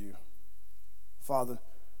not of you. Father,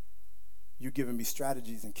 you're giving me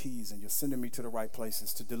strategies and keys, and you're sending me to the right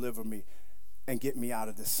places to deliver me and get me out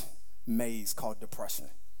of this maze called depression.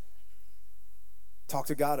 Talk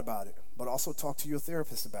to God about it, but also talk to your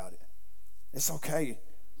therapist about it. It's okay,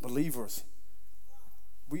 believers.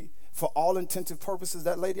 For all intensive purposes,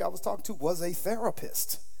 that lady I was talking to was a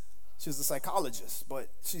therapist. She was a psychologist, but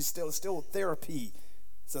she's still therapy.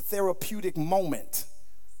 It's a therapeutic moment.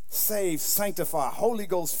 Saved, sanctified, Holy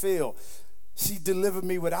Ghost filled. She delivered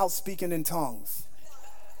me without speaking in tongues.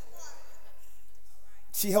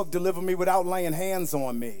 She helped deliver me without laying hands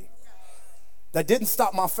on me. That didn't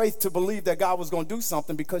stop my faith to believe that God was going to do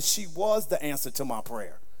something, because she was the answer to my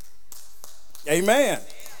prayer. Amen.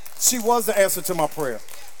 She was the answer to my prayer.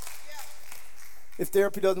 If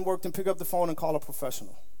therapy doesn't work, then pick up the phone and call a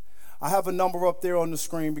professional. I have a number up there on the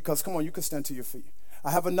screen, because, come on, you can stand to your feet.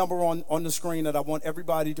 I have a number on the screen that I want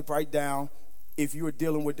everybody to write down if you are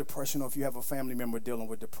dealing with depression or if you have a family member dealing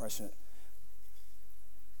with depression.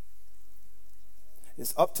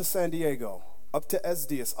 It's up to San Diego. up to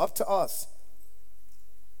SD, it's up to us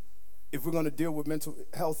if we're going to deal with mental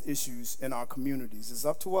health issues in our communities. It's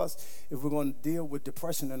up to us if we're going to deal with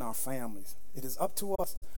depression in our families. It is up to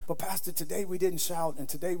us. But Pastor, today we didn't shout, and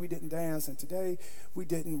today we didn't dance, and today we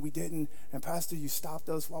didn't. And Pastor, you stopped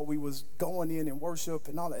us while we was going in worship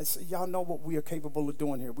and all that. So y'all know what we are capable of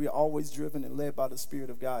doing here. We are always driven and led by the Spirit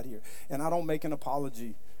of God here. And I don't make an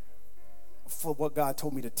apology for what God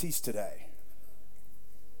told me to teach today,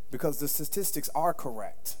 because the statistics are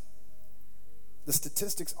correct. The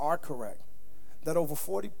statistics are correct that over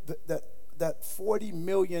 40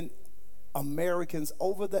 million Americans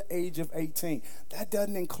over the age of 18. That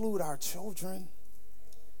doesn't include our children.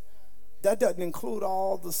 That doesn't include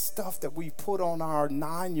all the stuff that we put on our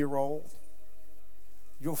 9-year-old,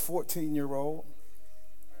 your 14-year-old.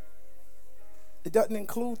 It doesn't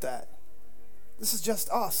include that. This is just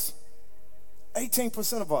us.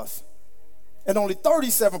 18% of us. And only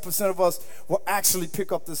 37% of us will actually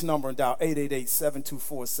pick up this number and dial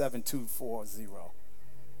 888-724-7240.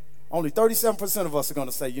 Only 37% of us are going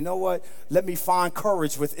to say, you know what? Let me find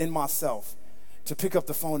courage within myself to pick up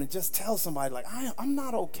the phone and just tell somebody, like, I'm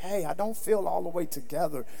not okay. I don't feel all the way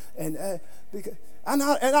together. And I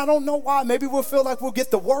don't know why. Maybe we'll feel like we'll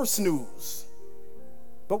get the worst news.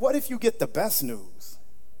 But what if you get the best news?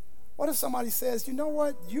 What if somebody says, you know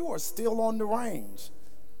what? You are still on the range.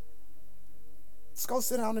 Let's go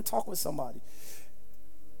sit down and talk with somebody.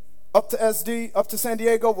 Up to SD, up to San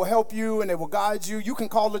Diego will help you and they will guide you. You can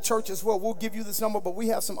call the church as well. We'll give you this number, but we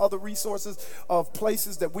have some other resources of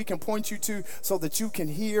places that we can point you to so that you can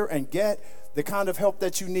hear and get the kind of help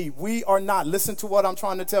that you need. We are not, listen to what I'm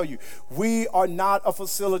trying to tell you, we are not a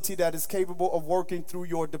facility that is capable of working through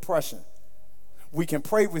your depression. We can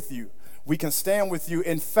pray with you. We can stand with you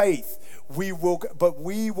in faith. But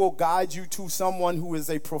we will guide you to someone who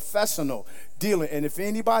is a professional dealer. And if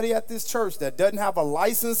anybody at this church that doesn't have a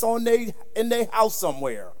license in their house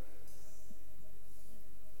somewhere,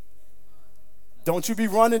 don't you be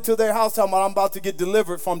running to their house talking about, I'm about to get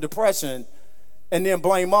delivered from depression, and then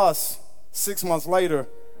blame us 6 months later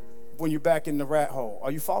when you're back in the rat hole.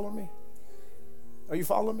 Are you following me? Are you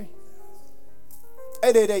following me?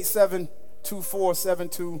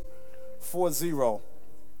 888-724-7240.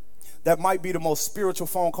 That might be the most spiritual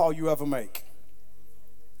phone call you ever make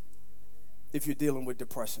if you're dealing with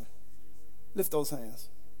depression. Lift those hands.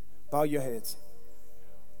 Bow your heads.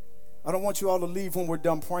 I don't want you all to leave when we're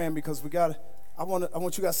done praying, because I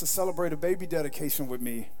want you guys to celebrate a baby dedication with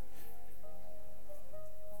me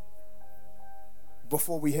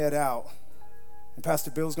before we head out. And Pastor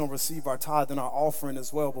Bill's going to receive our tithe and our offering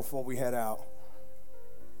as well before we head out.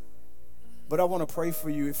 But I want to pray for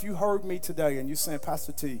you. If you heard me today and you're saying,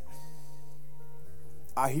 Pastor T,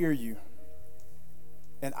 I hear you,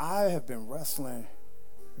 and I have been wrestling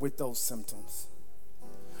with those symptoms.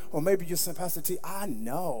 Or maybe you're saying, Pastor T, I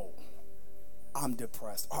know I'm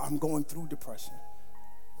depressed, or I'm going through depression.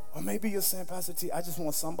 Or maybe you're saying, Pastor T, I just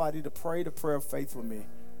want somebody to pray the prayer of faith with me,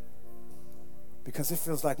 because it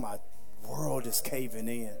feels like my world is caving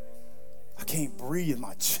in. I can't breathe.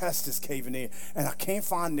 My chest is caving in, and I can't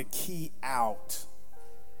find the key out.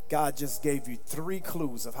 God just gave you 3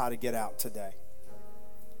 clues of how to get out today.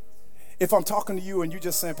 If I'm talking to you and you're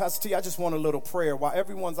just saying, Pastor T, I just want a little prayer, while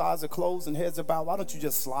everyone's eyes are closed and heads are bowed, why don't you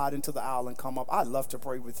just slide into the aisle and come up? I'd love to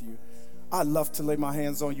pray with you. I'd love to lay my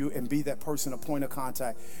hands on you and be that person, a point of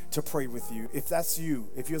contact to pray with you. If that's you,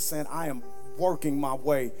 if you're saying, I am working my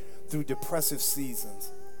way through depressive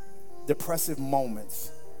seasons, depressive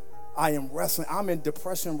moments, I am wrestling, I'm in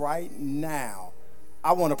depression right now,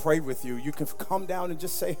 I want to pray with you. You can come down and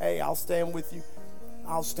just say, hey, I'll stand with you.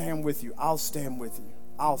 I'll stand with you. I'll stand with you.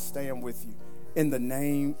 I'll stand with you. In the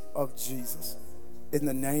name of Jesus. In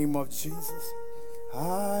the name of Jesus.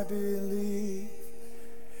 I believe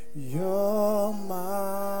you're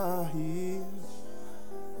my healer.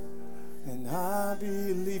 And I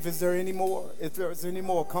believe, is there any more? If there's any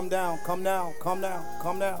more, come down, come down, come down,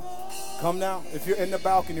 come down, come down. If you're in the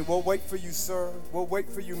balcony, we'll wait for you, sir. We'll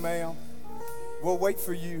wait for you, ma'am. We'll wait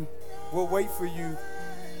for you. We'll wait for you.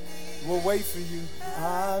 We'll wait for you.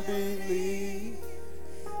 I believe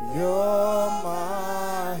you're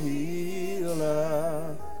my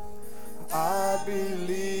healer. I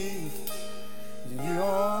believe you're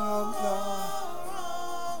my...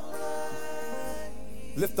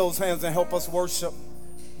 Lift those hands and help us worship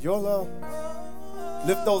your love.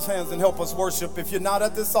 Lift those hands and help us worship. If you're not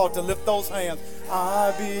at this altar, lift those hands.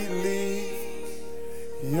 I believe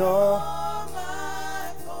you're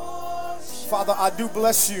my portion. Father, I do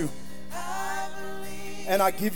bless you. And I give you